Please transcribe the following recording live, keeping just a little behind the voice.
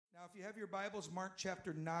if you have your Bibles, Mark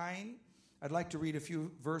chapter 9, I'd like to read a few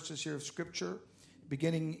verses here of Scripture.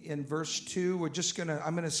 Beginning in verse 2,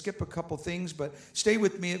 I'm going to skip a couple things, but stay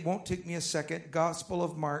with me. It won't take me a second. Gospel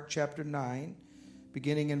of Mark chapter 9,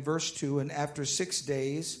 beginning in verse 2. And after 6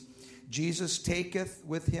 days, Jesus taketh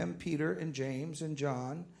with him Peter and James and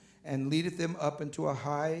John, and leadeth them up into a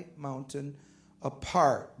high mountain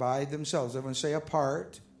apart by themselves. Everyone say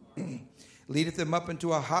apart. Leadeth them up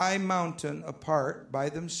into a high mountain apart by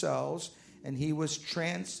themselves, and he was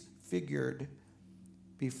transfigured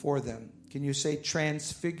before them. Can you say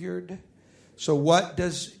transfigured? So what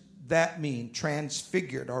does that mean?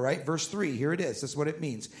 Transfigured, all right? Verse 3, here it is. That's what it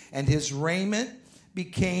means. And his raiment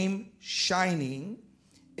became shining,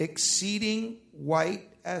 exceeding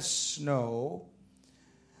white as snow,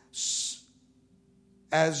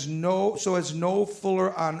 as no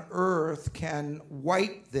fuller on earth can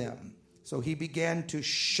white them. So he began to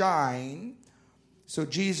shine. So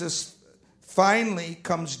Jesus finally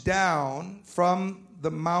comes down from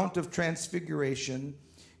the Mount of Transfiguration,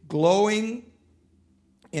 glowing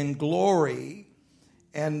in glory.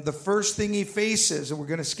 And the first thing he faces, and we're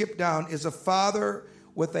going to skip down, is a father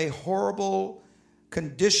with a horrible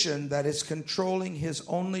condition that is controlling his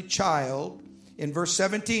only child. In verse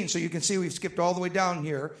 17, so you can see we've skipped all the way down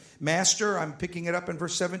here. Master, I'm picking it up in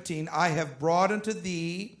verse 17. I have brought unto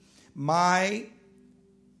thee my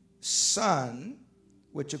son,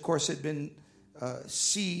 which of course had been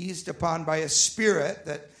seized upon by a spirit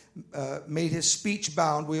that made his speech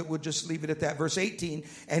bound. We'll just leave it at that. Verse 18,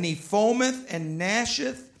 and he foameth and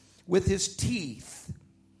gnasheth with his teeth.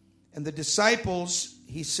 And the disciples,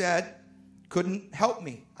 he said, couldn't help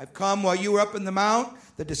me. I've come while you were up in the mount.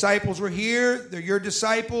 The disciples were here. They're your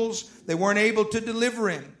disciples. They weren't able to deliver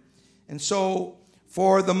him. And so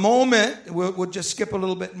for the moment, we'll just skip a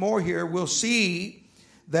little bit more here. We'll see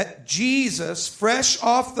that Jesus, fresh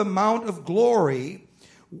off the Mount of Glory,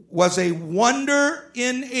 was a wonder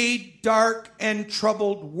in a dark and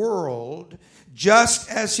troubled world, just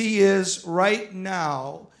as he is right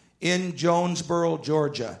now in Jonesboro,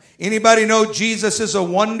 Georgia. Anybody know Jesus is a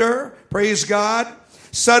wonder? Praise God.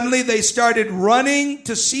 Suddenly they started running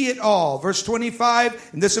to see it all. Verse 25,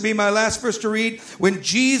 and this will be my last verse to read. When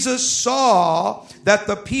Jesus saw that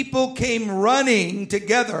the people came running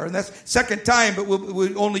together, and that's second time, but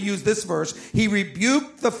we'll only use this verse. He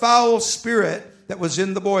rebuked the foul spirit that was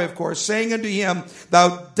in the boy, of course, saying unto him,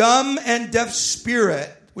 thou dumb and deaf spirit,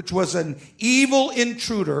 which was an evil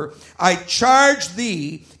intruder, I charge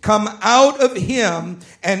thee, come out of him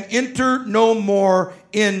and enter no more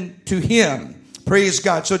into him. Praise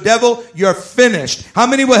God. So devil, you're finished. How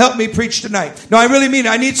many will help me preach tonight? No, I really mean it.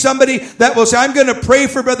 I need somebody that will say, I'm going to pray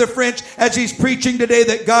for Brother French as he's preaching today,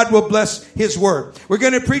 that God will bless his word. We're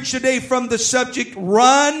going to preach today from the subject,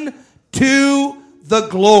 run to the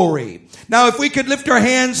glory. Now, if we could lift our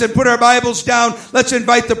hands and put our Bibles down, let's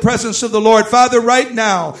invite the presence of the Lord. Father, right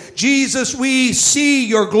now, Jesus, we see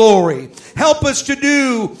your glory. Help us to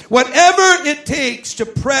do whatever it takes to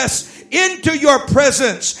press into your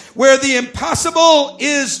presence where the impossible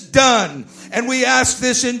is done. And we ask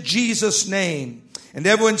this in Jesus' name. And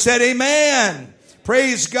everyone said, amen.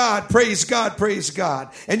 Praise God, praise God, praise God.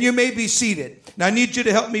 And you may be seated. Now, I need you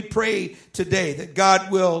to help me pray today that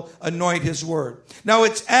God will anoint his word. Now,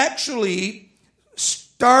 it's actually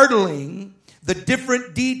startling the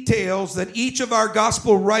different details that each of our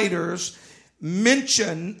gospel writers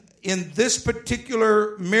mention in this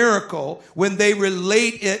particular miracle when they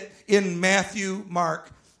relate it in Matthew,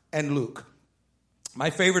 Mark, and Luke. My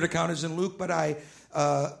favorite account is in Luke, but I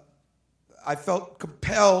felt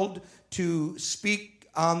compelled to speak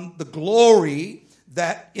on the glory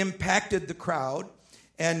that impacted the crowd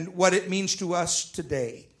and what it means to us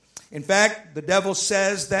today. In fact, the devil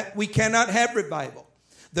says that we cannot have revival.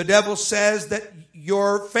 The devil says that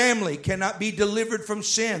your family cannot be delivered from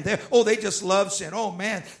sin. They just love sin. Oh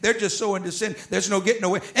man, they're just so into sin. There's no getting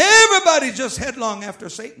away. Everybody's just headlong after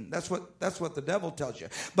Satan. That's what the devil tells you.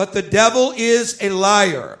 But the devil is a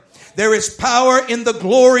liar. There is power in the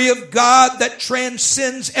glory of God that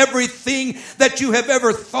transcends everything that you have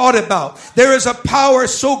ever thought about. There is a power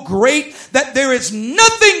so great that there is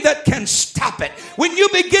nothing that can stop it. When you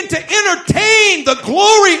begin to entertain the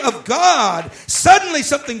glory of God, suddenly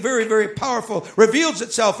something very, very powerful reveals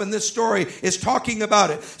itself, and this story is talking about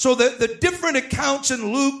it. So the different accounts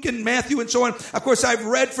in Luke and Matthew and so on, of course I've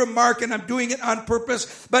read from Mark and I'm doing it on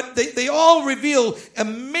purpose, but they all reveal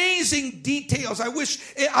amazing details. I wish,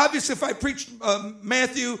 obviously, this if I preached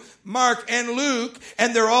Matthew, Mark, and Luke,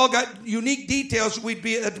 and they're all got unique details.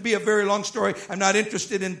 That'd be a very long story. I'm not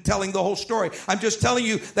interested in telling the whole story. I'm just telling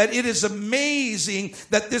you that it is amazing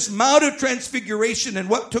that this Mount of Transfiguration and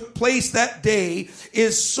what took place that day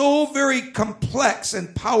is so very complex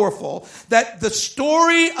and powerful that the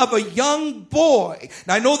story of a young boy,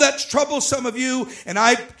 and I know that's troubled some of you, and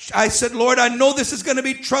I said, Lord, I know this is going to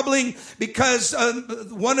be troubling because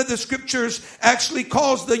one of the scriptures actually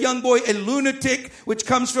calls the young boy a lunatic, which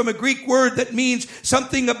comes from a Greek word that means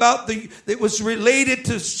something about that was related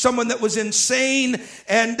to someone that was insane.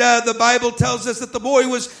 And the Bible tells us that the boy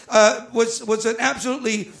was an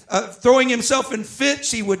absolutely throwing himself in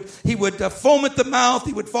fits. He would foam at the mouth.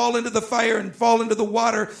 He would fall into the fire and fall into the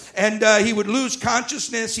water, and he would lose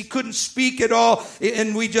consciousness. He couldn't speak at all.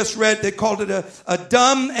 And we just read they called it a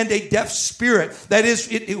dumb and a deaf spirit. That is,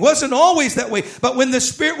 it wasn't always that way, but when the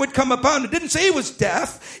Spirit would come upon him, it didn't say he was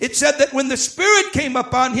deaf. It said that when the Spirit came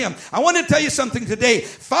upon him, I want to tell you something today.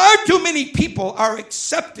 Far too many people are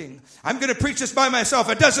accepting. I'm going to preach this by myself.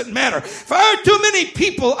 It doesn't matter. Far too many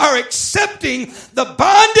people are accepting the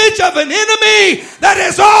bondage of an enemy that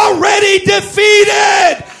is already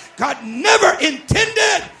defeated. God never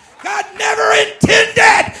intended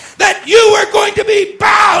that you were going to be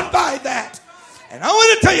bound by that. And I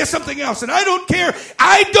want to tell you something else, and I don't care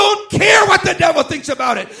what the devil thinks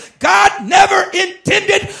about it. God never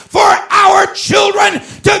intended for our children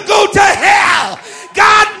to go to hell.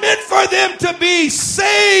 God meant for them to be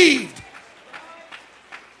saved.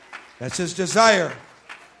 That's his desire.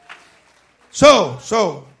 So,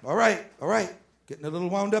 all right. Getting a little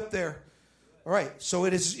wound up there. All right, so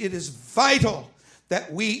it is vital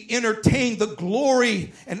that we entertain the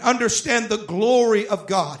glory and understand the glory of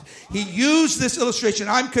God. He used this illustration.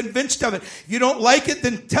 I'm convinced of it. If you don't like it,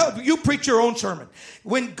 then you preach your own sermon.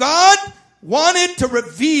 When God wanted to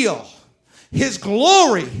reveal his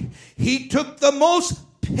glory, he took the most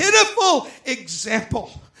pitiful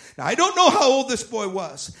example. Now, I don't know how old this boy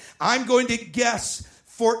was. I'm going to guess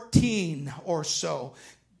 14 or so,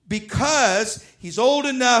 because he's old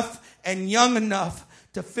enough and young enough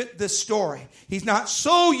to fit this story. He's not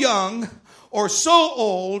so young or so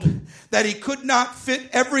old that he could not fit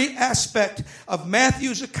every aspect of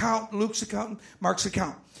Matthew's account, Luke's account, Mark's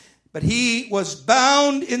account. But he was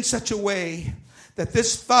bound in such a way that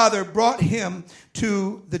this father brought him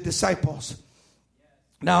to the disciples.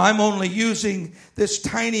 Now, I'm only using this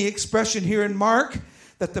tiny expression here in Mark,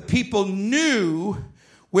 that the people knew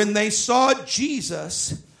when they saw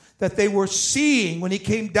Jesus that they were seeing, when he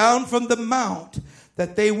came down from the mount,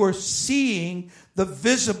 that they were seeing the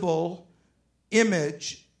visible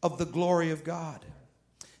image of the glory of God.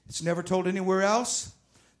 It's never told anywhere else.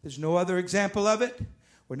 There's no other example of it.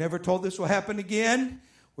 We're never told this will happen again.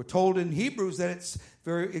 We're told in Hebrews that it's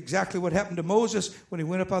very exactly what happened to Moses when he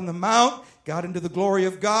went up on the mount, got into the glory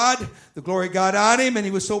of God. The glory got on him, and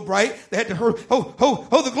he was so bright, they had to hurry.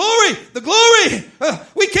 The glory!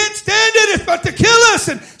 We can't stand it. It's about to kill us.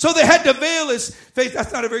 And so they had to veil his face.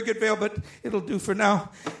 That's not a very good veil, but it'll do for now.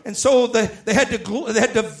 And so they had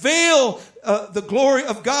to veil the glory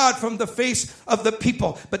of God from the face of the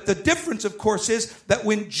people. But the difference, of course, is that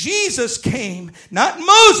when Jesus came, not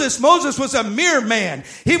Moses was a mere man.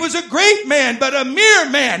 He was a great man, but a mere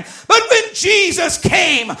man. But when Jesus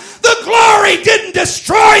came, the glory didn't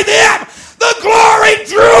destroy them. The glory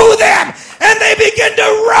drew them, and they began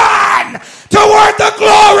to run toward the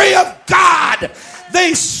glory of God.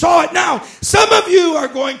 They saw it. Now, some of you are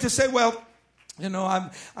going to say, well,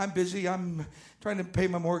 I'm busy. I'm trying to pay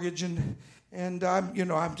my mortgage, and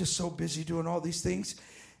I'm just so busy doing all these things.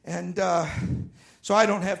 And so I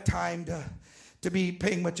don't have time to be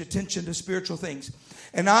paying much attention to spiritual things.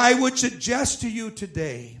 And I would suggest to you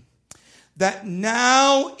today that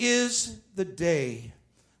now is the day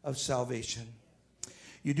of salvation.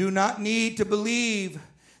 You do not need to believe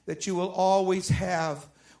that you will always have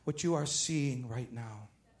what you are seeing right now.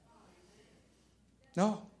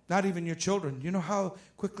 No, not even your children. You know how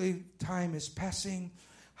quickly time is passing,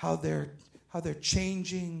 how they're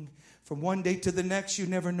changing from one day to the next. You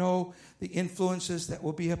never know the influences that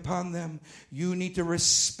will be upon them. You need to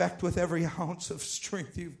respect with every ounce of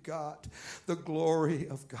strength you've got the glory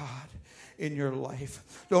of God in your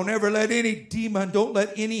life. Don't ever let any demon, don't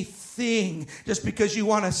let anything, just because you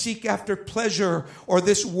want to seek after pleasure or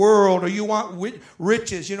this world or you want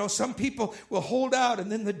riches. Some people will hold out,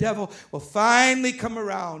 and then the devil will finally come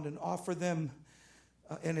around and offer them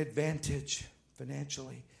an advantage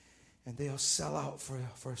financially. And they'll sell out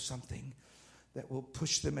for something that will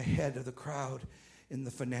push them ahead of the crowd in the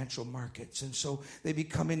financial markets. And so they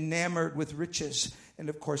become enamored with riches. And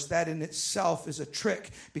of course, that in itself is a trick,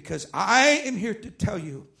 because I am here to tell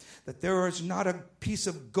you that there is not a piece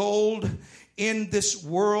of gold in this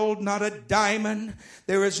world, not a diamond.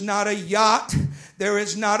 There is not a yacht. There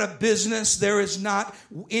is not a business. There is not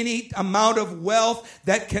any amount of wealth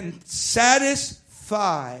that can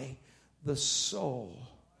satisfy the soul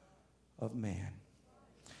of man.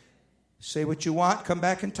 Say what you want. Come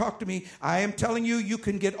back and talk to me. I am telling you, you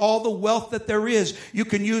can get all the wealth that there is. You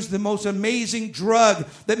can use the most amazing drug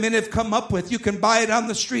that men have come up with. You can buy it on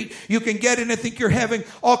the street. You can get it and think you're having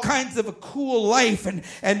all kinds of a cool life, and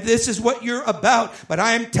this is what you're about. But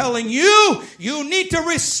I am telling you, you need to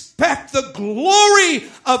respect the glory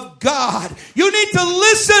of God. You need to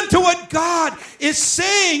listen to what God is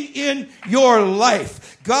saying in your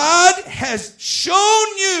life. God has shown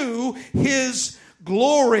you His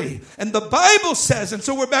glory. And the Bible says, and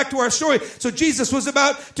so we're back to our story. So Jesus was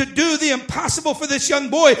about to do the impossible for this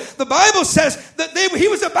young boy. The Bible says that he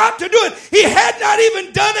was about to do it. He had not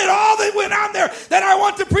even done it all that went on there that I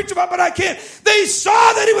want to preach about, but I can't. They saw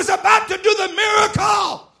that he was about to do the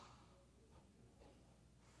miracle.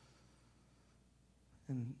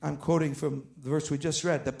 And I'm quoting from the verse we just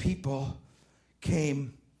read. The people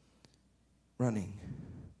came running.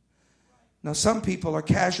 Now, some people are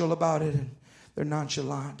casual about it, and they're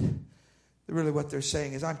nonchalant. Really what they're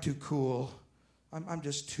saying is, I'm too cool. I'm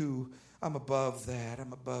above that.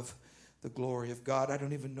 I'm above the glory of God. I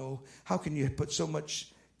don't even know. How can you put so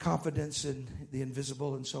much confidence in the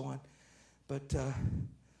invisible and so on? But there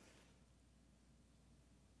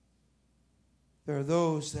are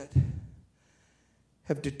those that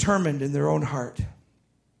have determined in their own heart,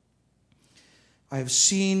 I have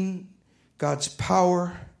seen God's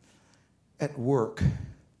power at work.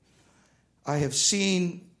 I have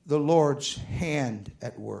seen the Lord's hand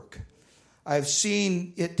at work. I've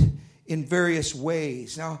seen it in various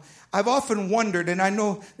ways. Now, I've often wondered, and I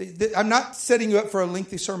know I'm not setting you up for a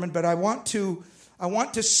lengthy sermon, but I want to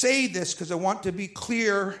say this because I want to be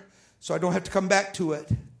clear so I don't have to come back to it.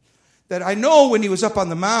 That I know when he was up on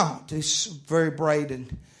the mount, he's very bright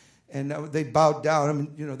and they bowed down. I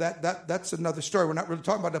mean, that's another story. We're not really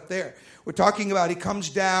talking about up there. We're talking about he comes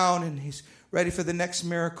down and he's ready for the next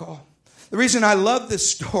miracle. The reason I love this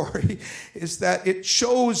story is that it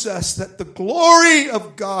shows us that the glory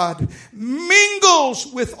of God mingles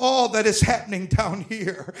with all that is happening down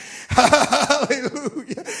here.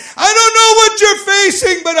 Hallelujah. I don't know what you're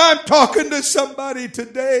facing, but I'm talking to somebody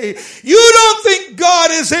today. You don't think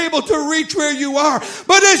God is able to reach where you are.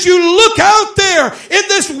 But as you look out there in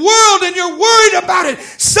this world and you're worried about it,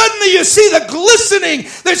 suddenly you see the glistening.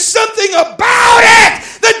 There's something about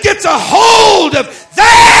it that gets a hold of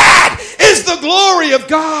that. Is the glory of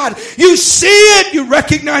God. You see it, you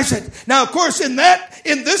recognize it. Now, of course, in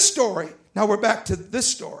this story, now we're back to this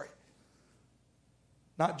story.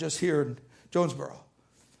 Not just here in Jonesboro,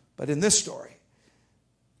 but in this story.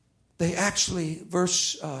 They actually,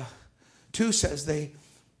 verse 2 says they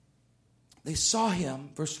saw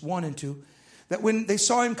him, verse 1 and 2, that when they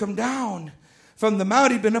saw him come down from the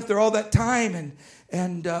mount, he'd been up there all that time,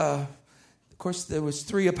 and of course there was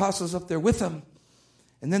 3 apostles up there with him.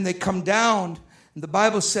 And then they come down, and the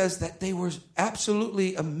Bible says that they were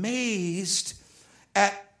absolutely amazed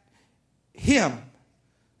at him,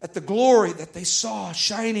 at the glory that they saw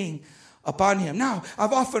shining upon him. Now,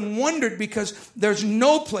 I've often wondered, because there's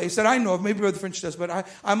no place that I know of, maybe Brother French does, but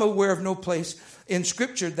I'm aware of no place in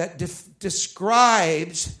Scripture that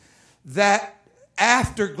describes that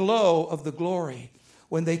afterglow of the glory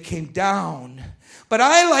when they came down. But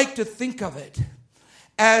I like to think of it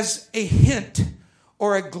as a hint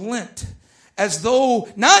or a glint, as though,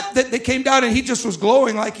 not that they came down and he just was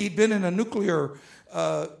glowing like he'd been in a nuclear,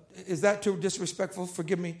 is that too disrespectful?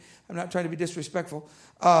 Forgive me, I'm not trying to be disrespectful.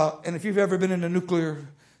 And if you've ever been in a nuclear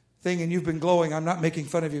thing and you've been glowing, I'm not making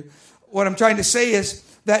fun of you. What I'm trying to say is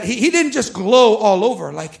that he didn't just glow all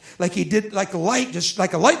over like he did, like a light, just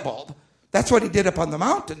like a light bulb. That's what he did up on the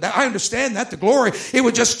mountain. I understand that, the glory, it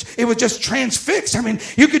would just transfix. I mean,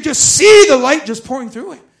 you could just see the light just pouring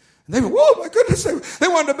through it. And they were, whoa, my goodness, they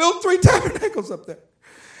wanted to build 3 tabernacles up there.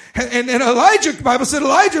 And Elijah, the Bible said,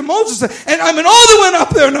 Elijah, Moses, and all that went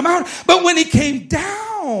up there in the mountain. But when he came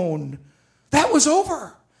down, that was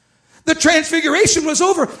over. The transfiguration was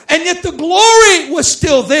over, and yet the glory was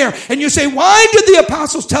still there. And you say, why did the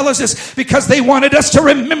apostles tell us this? Because they wanted us to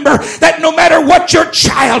remember that no matter what your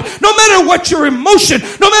child, no matter what your emotion,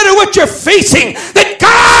 no matter what you're facing, that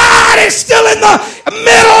God is still in the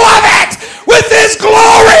middle of it with his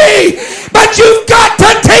glory. But you've got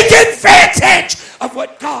to take advantage of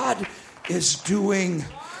what God is doing.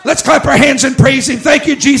 Let's clap our hands and praise Him. Thank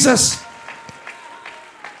you, Jesus.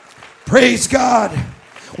 Praise God.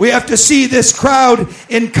 We have to see this crowd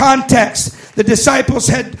in context. The disciples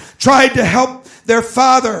had tried to help their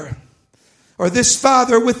father, or this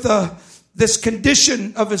father, with this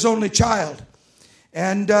condition of his only child.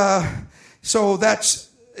 And so that's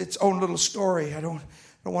its own little story. I don't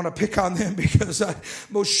want to pick on them because I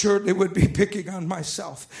most surely would be picking on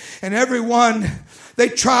myself. And everyone, they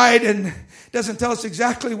tried, and it doesn't tell us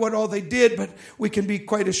exactly what all they did, but we can be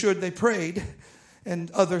quite assured they prayed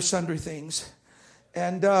and other sundry things.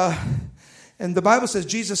 And the Bible says,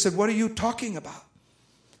 Jesus said, what are you talking about?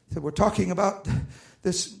 He said, we're talking about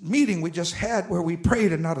this meeting we just had where we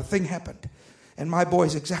prayed and not a thing happened. And my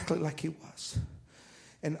boy's exactly like he was.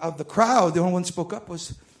 And of the crowd, the only one who spoke up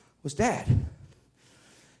was Dad.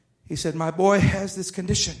 He said, my boy has this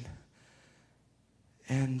condition.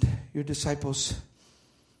 And your disciples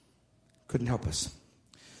couldn't help us.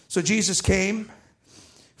 So Jesus came,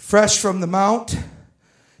 fresh from the mount,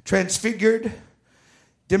 transfigured,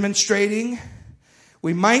 demonstrating,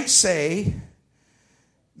 we might say,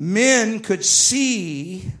 men could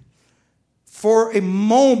see for a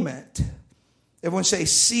moment. Everyone say,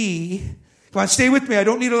 see. Come on, stay with me. I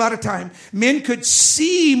don't need a lot of time. Men could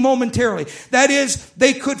see momentarily. That is,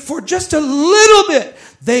 they could, for just a little bit,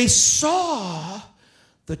 they saw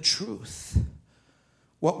the truth.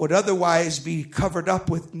 What would otherwise be covered up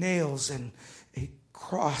with nails and a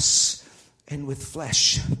cross and with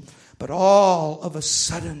flesh. But all of a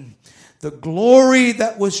sudden, the glory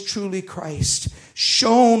that was truly Christ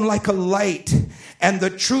shone like a light, and the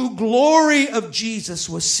true glory of Jesus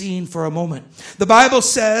was seen for a moment. The Bible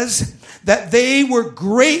says that they were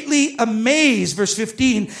greatly amazed, verse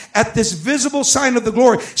 15, at this visible sign of the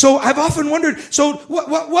glory. So I've often wondered, so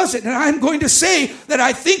what was it? And I'm going to say that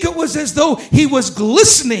I think it was as though he was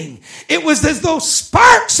glistening. It was as though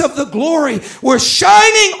sparks of the glory were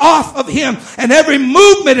shining off of him, and every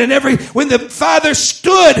movement and when the Father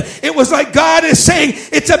stood, it was like God is saying,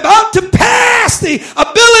 it's about to pass the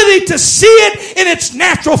ability to see it in its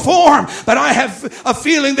natural form. But I have a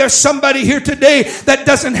feeling there's somebody here today that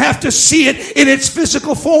doesn't have to see it in its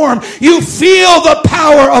physical form. You feel the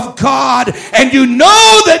power of God, and you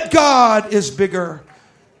know that God is bigger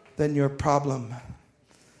than your problem.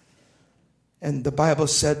 And the Bible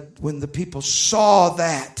said when the people saw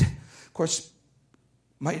that, of course,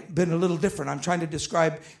 might have been a little different. I'm trying to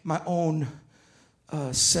describe my own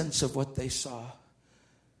sense of what they saw.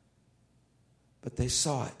 But they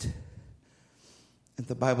saw it. And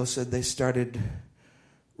the Bible said they started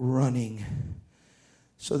running.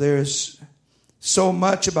 So there's so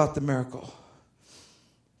much about the miracle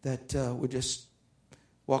that we're just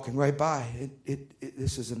walking right by.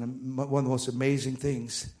 This is one of the most amazing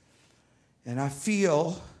things. And I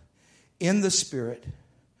feel in the Spirit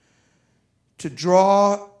to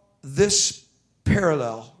draw this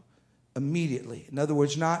parallel immediately. In other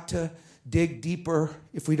words, not to dig deeper.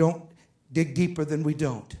 If we don't dig deeper, then we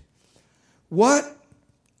don't. What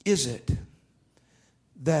is it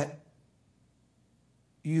that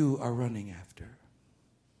you are running after?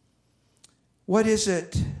 What is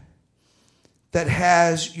it that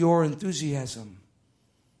has your enthusiasm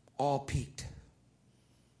all peaked?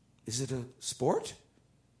 Is it a sport?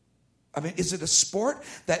 I mean, is it a sport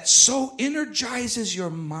that so energizes your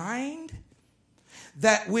mind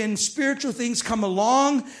that when spiritual things come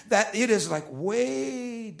along, that it is like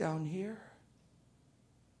way down here?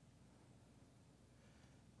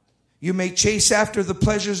 You may chase after the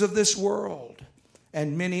pleasures of this world,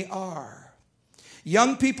 and many are.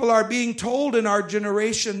 Young people are being told in our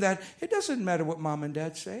generation that it doesn't matter what mom and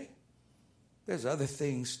dad say. There's other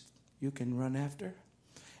things you can run after.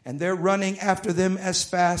 And they're running after them as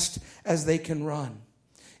fast as they can run.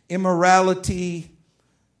 Immorality,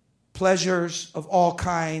 pleasures of all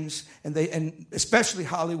kinds, and especially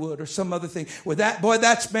Hollywood or some other thing. Where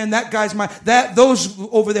that guy's mine. Those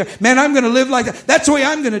over there, man, I'm going to live like that. That's the way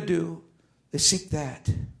I'm going to do. They seek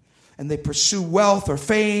that, and they pursue wealth or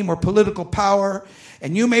fame or political power.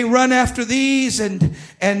 And you may run after these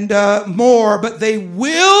and more, but they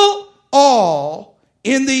will all,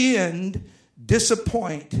 in the end,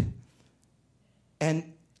 disappoint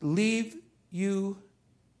and leave you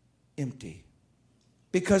empty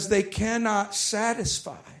because they cannot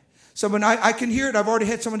satisfy. So when I can hear it, I've already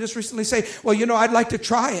had someone just recently say, well, I'd like to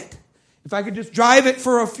try it. If I could just drive it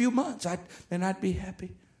for a few months, I'd be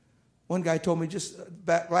happy. One guy told me just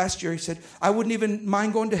back last year, he said, I wouldn't even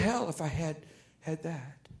mind going to hell if I had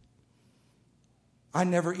that. I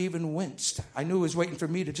never even winced. I knew it was waiting for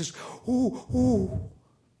me to just, ooh.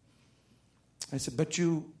 I said,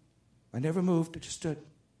 I never moved, I just stood.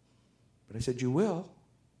 But I said, you will.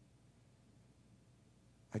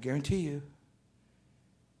 I guarantee you,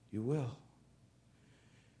 you will.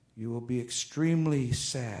 You will be extremely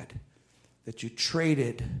sad that you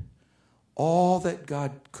traded all that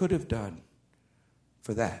God could have done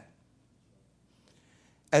for that.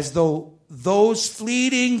 As though those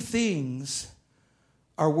fleeting things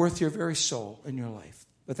are worth your very soul in your life.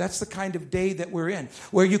 But that's the kind of day that we're in,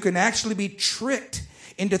 where you can actually be tricked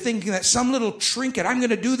into thinking that some little trinket, I'm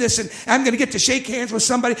going to do this and I'm going to get to shake hands with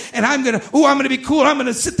somebody and I'm going to be cool. I'm going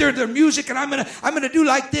to sit there to their music and I'm going to do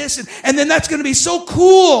like this. And then that's going to be so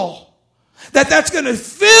cool that's going to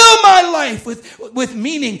fill my life with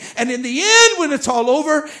meaning. And in the end, when it's all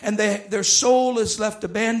over and their soul is left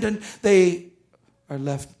abandoned, they are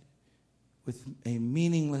left with a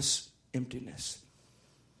meaningless emptiness.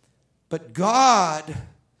 But God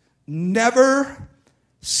never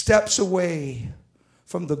steps away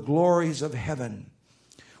from the glories of heaven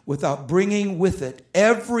without bringing with it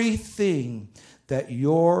everything that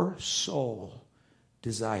your soul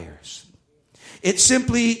desires. It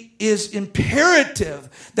simply is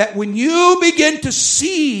imperative that when you begin to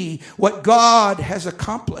see what God has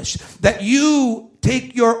accomplished, that you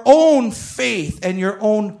take your own faith and your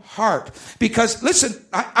own heart. Because, listen,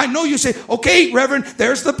 I know you say, okay, Reverend,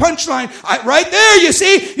 there's the punchline. Right there, you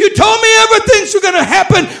see, you told me everything's going to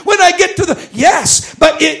happen when I get to the... Yes,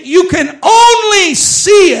 but you can only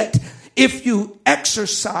see it if you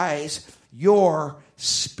exercise your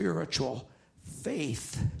spiritual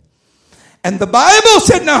faith. And the Bible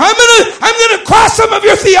said, now I'm going to cross some of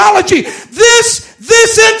your theology.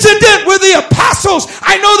 This incident with the apostles,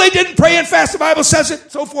 I know they didn't pray and fast. The Bible says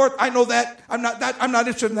it, so forth. I know that. I'm not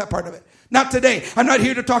interested in that part of it. Not today. I'm not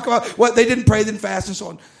here to talk about what they didn't pray, then fast, and so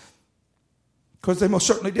on. Because they most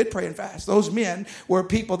certainly did pray and fast. Those men were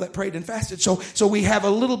people that prayed and fasted. So we have a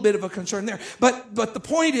little bit of a concern there. But the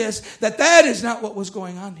point is that is not what was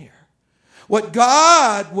going on here. What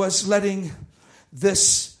God was letting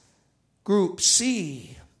this group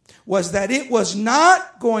see was that it was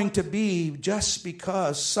not going to be just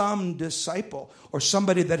because some disciple or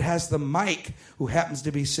somebody that has the mic who happens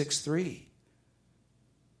to be 6'3".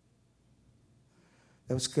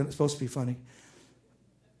 That was supposed to be funny.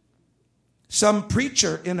 Some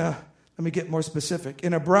preacher let me get more specific,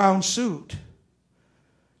 in a brown suit.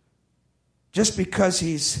 Just because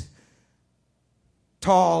he's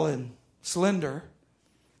tall and slender,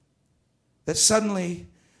 that suddenly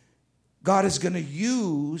God is going to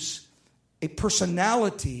use a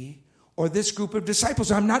personality or this group of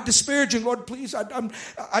disciples. I'm not disparaging, Lord, please.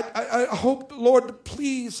 I hope, Lord,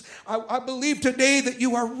 please. I believe today that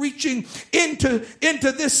you are reaching into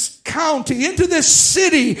this county, into this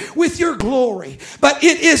city with your glory. But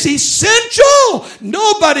it is essential.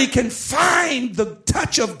 Nobody can find the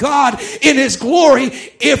touch of God in his glory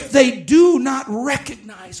if they do not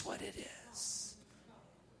recognize what it is.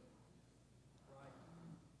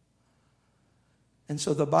 And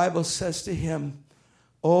so the Bible says to him,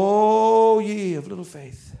 "O ye of little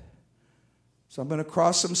faith." So I'm going to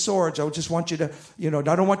cross some swords. I just want you to,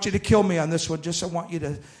 I don't want you to kill me on this one. I want you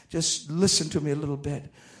to just listen to me a little bit.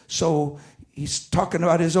 So he's talking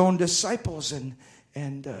about his own disciples, and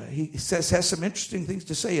he has some interesting things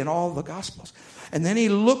to say in all the Gospels. And then he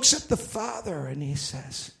looks at the Father and he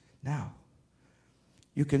says, "Now,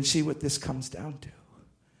 you can see what this comes down to.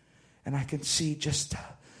 And I can see just a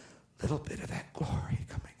little bit of that glory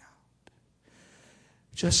coming out.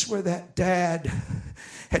 Just where that dad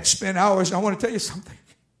had spent hours." And I want to tell you something.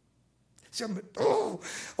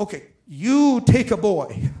 Okay, you take a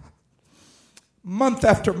boy month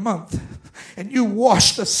after month and you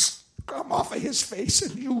wash the scum off of his face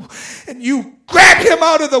and you grab him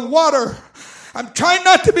out of the water. I'm trying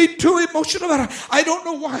not to be too emotional about it. I don't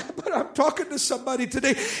know why, but I'm talking to somebody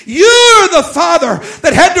today. You're the Father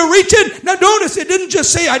that had to reach in. Now notice, it didn't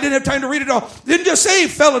just say, I didn't have time to read it all. It didn't just say he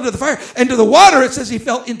fell into the fire. Into the water, it says he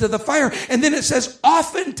fell into the fire. And then it says,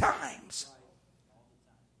 oftentimes.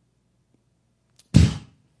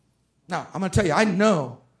 Now, I'm going to tell you, I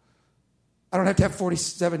know. I don't have to have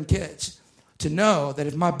 47 kids to know that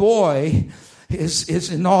if my boy is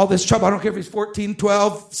in all this trouble, I don't care if he's 14,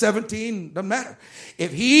 12, 17, doesn't matter.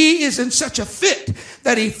 If he is in such a fit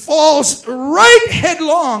that he falls right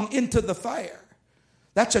headlong into the fire,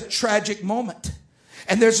 that's a tragic moment.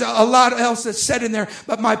 And there's a lot else that's said in there.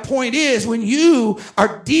 But my point is, when you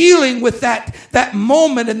are dealing with that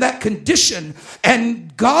moment and that condition,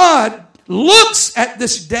 and God looks at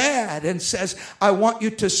this dad and says, "I want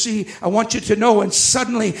you to see, I want you to know." And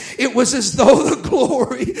suddenly it was as though the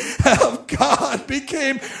glory of God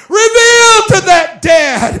became revealed to that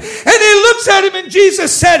dad. And he looks at him, and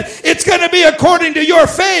Jesus said, "It's going to be according to your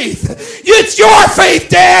faith. It's your faith,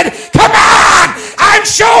 Dad. Come on. I'm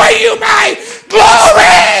showing you my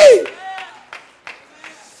glory.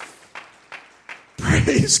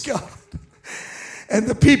 Praise God. And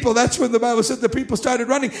the people, that's when the Bible said the people started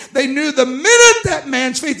running. They knew the minute that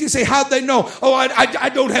man's faith. You say, how'd they know? Oh, I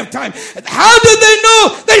don't have time. How did they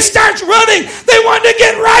know? They start running. They wanted to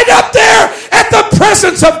get right up there at the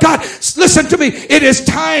presence of God. Listen to me. It is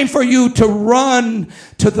time for you to run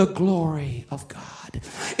to the glory of God.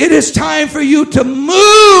 It is time for you to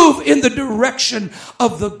move in the direction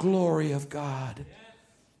of the glory of God.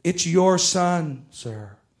 It's your son,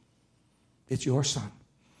 sir. It's your son.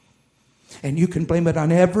 And you can blame it on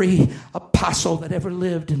every apostle that ever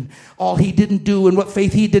lived and all he didn't do and what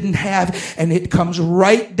faith he didn't have. And it comes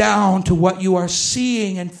right down to what you are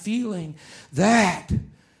seeing and feeling. That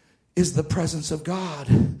is the presence of God.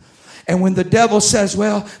 And when the devil says,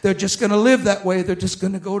 well, they're just going to live that way, they're just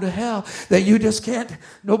going to go to hell, that you just can't,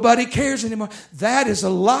 nobody cares anymore. That is a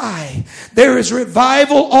lie. There is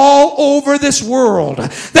revival all over this world.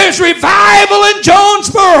 There's revival in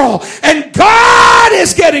Jonesboro. And God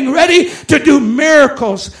is getting ready to do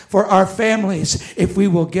miracles for our families if we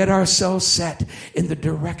will get ourselves set in the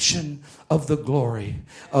direction of the glory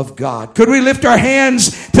of God. Could we lift our hands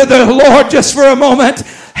to the Lord just for a moment?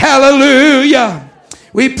 Hallelujah.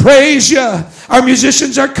 We praise you. Our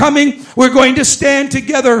musicians are coming. We're going to stand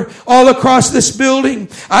together all across this building.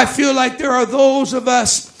 I feel like there are those of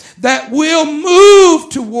us that will move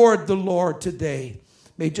toward the Lord today.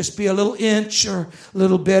 May just be a little inch or a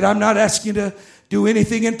little bit. I'm not asking you to do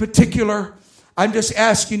anything in particular. I'm just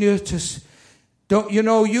asking you to,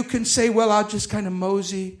 you can say, well, I'll just kind of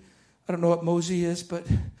mosey. I don't know what mosey is, but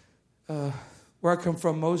where I come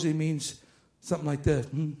from, mosey means something like this.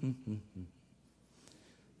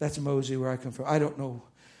 That's mosey where I come from. I don't know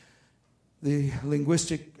the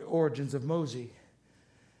linguistic origins of mosey.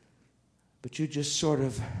 But you just sort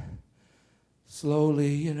of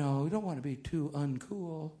slowly, you don't want to be too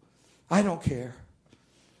uncool. I don't care.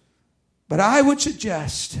 But I would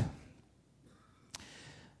suggest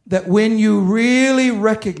that when you really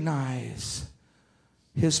recognize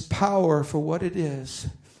his power for what it is,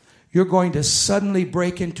 you're going to suddenly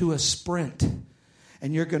break into a sprint.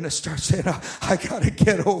 And you're going to start saying, I got to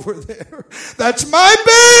get over there. That's my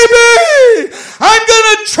baby. I'm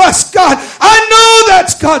going to trust God. I know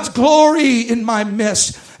that's God's glory in my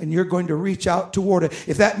midst. And you're going to reach out toward it.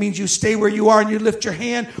 If that means you stay where you are and you lift your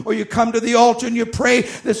hand, or you come to the altar and you pray,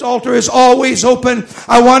 this altar is always open.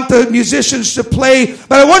 I want the musicians to play,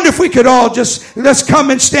 but I wonder if we could all let's come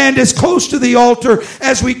and stand as close to the altar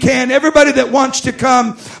as we can. Everybody that wants to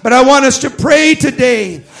come. But I want us to pray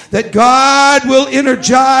today that God will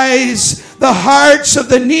energize the hearts of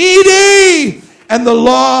the needy and the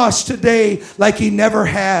lost today like he never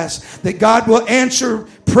has. That God will answer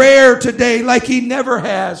prayer today like he never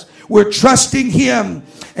has. We're trusting him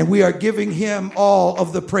and we are giving him all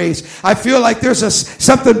of the praise. I feel like there's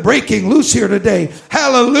something breaking loose here today.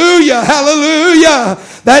 Hallelujah, hallelujah.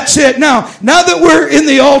 That's it. Now that we're in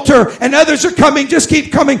the altar and others are coming, just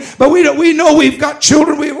keep coming. But we know we've got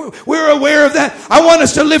children. We're aware of that. I want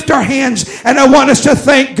us to lift our hands and I want us to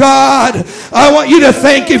thank God. I want you to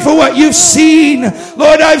thank him for what you've seen.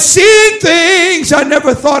 Lord, I've seen things I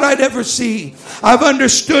never thought I'd ever see. I've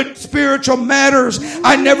understood spiritual matters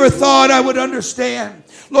I never thought I would understand.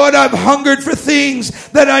 Lord, I've hungered for things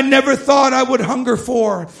that I never thought I would hunger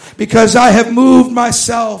for because I have moved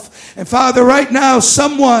myself. And Father, right now,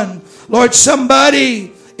 somebody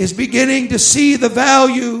is beginning to see the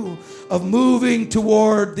value of moving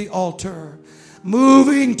toward the altar,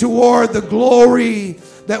 moving toward the glory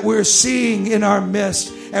that we're seeing in our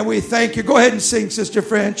midst. And we thank you. Go ahead and sing, Sister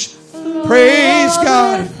French. Praise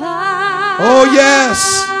God. Oh,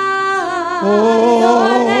 yes.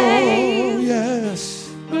 Oh, yes.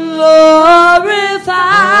 Glorify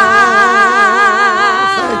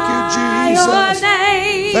thank you, Jesus. Your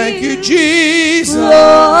name. Thank you, Jesus.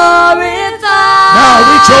 Glorify. Now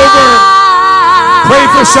reach over. Pray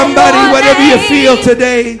for somebody, whatever you feel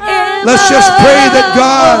today. Let's just pray that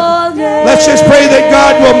God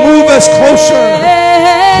will move us closer.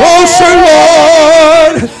 Closer,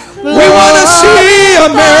 Lord. We want to see a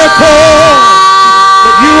miracle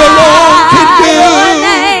that you alone can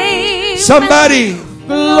do. Somebody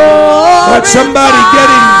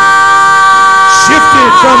getting shifted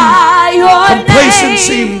from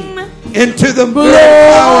complacency into the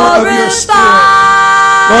power of your Spirit.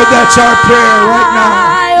 Lord, that's our prayer right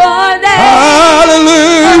now.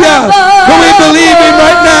 Hallelujah. Can we believe him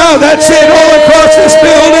right now? That's it, all across this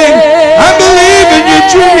building. I believe in you,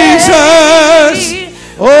 Jesus.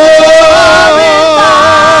 Oh,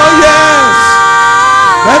 yes.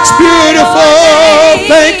 That's beautiful.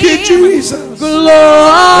 Thank you, Jesus.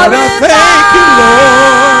 Glorify And I thank you,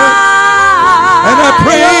 Lord. And I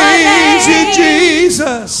praise you,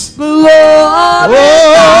 Jesus. Glorify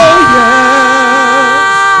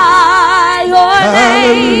your name.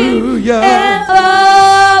 Hallelujah. And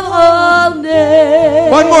of all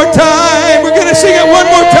names. One more time. We're going to sing it one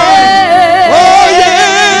more time. Oh,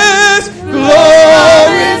 yes.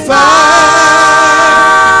 Glorify.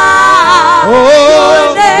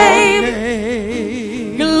 Your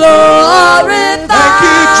name. Glorify. Thank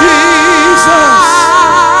you, Jesus.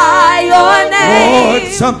 Your name.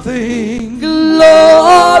 Lord, something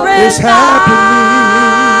Glorify is happening.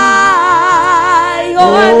 Your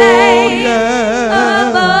Oh, name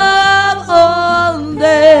yeah. above all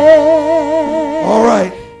names. All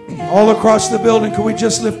right. All across the building, can we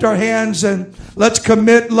just lift our hands and let's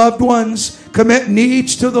commit loved ones, commit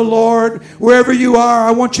needs to the Lord. Wherever you are,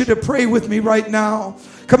 I want you to pray with me right now.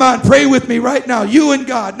 Come on, pray with me right now. You and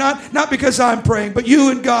God. Not because I'm praying, but you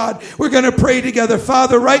and God. We're going to pray together.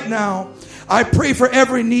 Father, right now, I pray for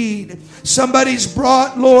every need. Somebody's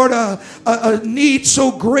brought, Lord, a need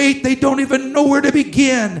so great they don't even know where to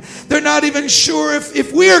begin. They're not even sure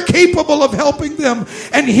if we are capable of helping them.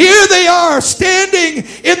 And here they are standing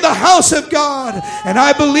in the house of God. And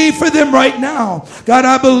I believe for them right now. God,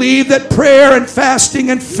 I believe that prayer and fasting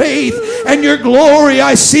and faith and your glory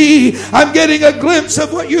I see. I'm getting a glimpse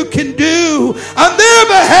of what you can do on their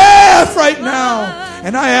behalf right now.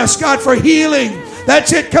 And I ask God for healing.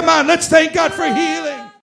 That's it. Come on, let's thank God for healing.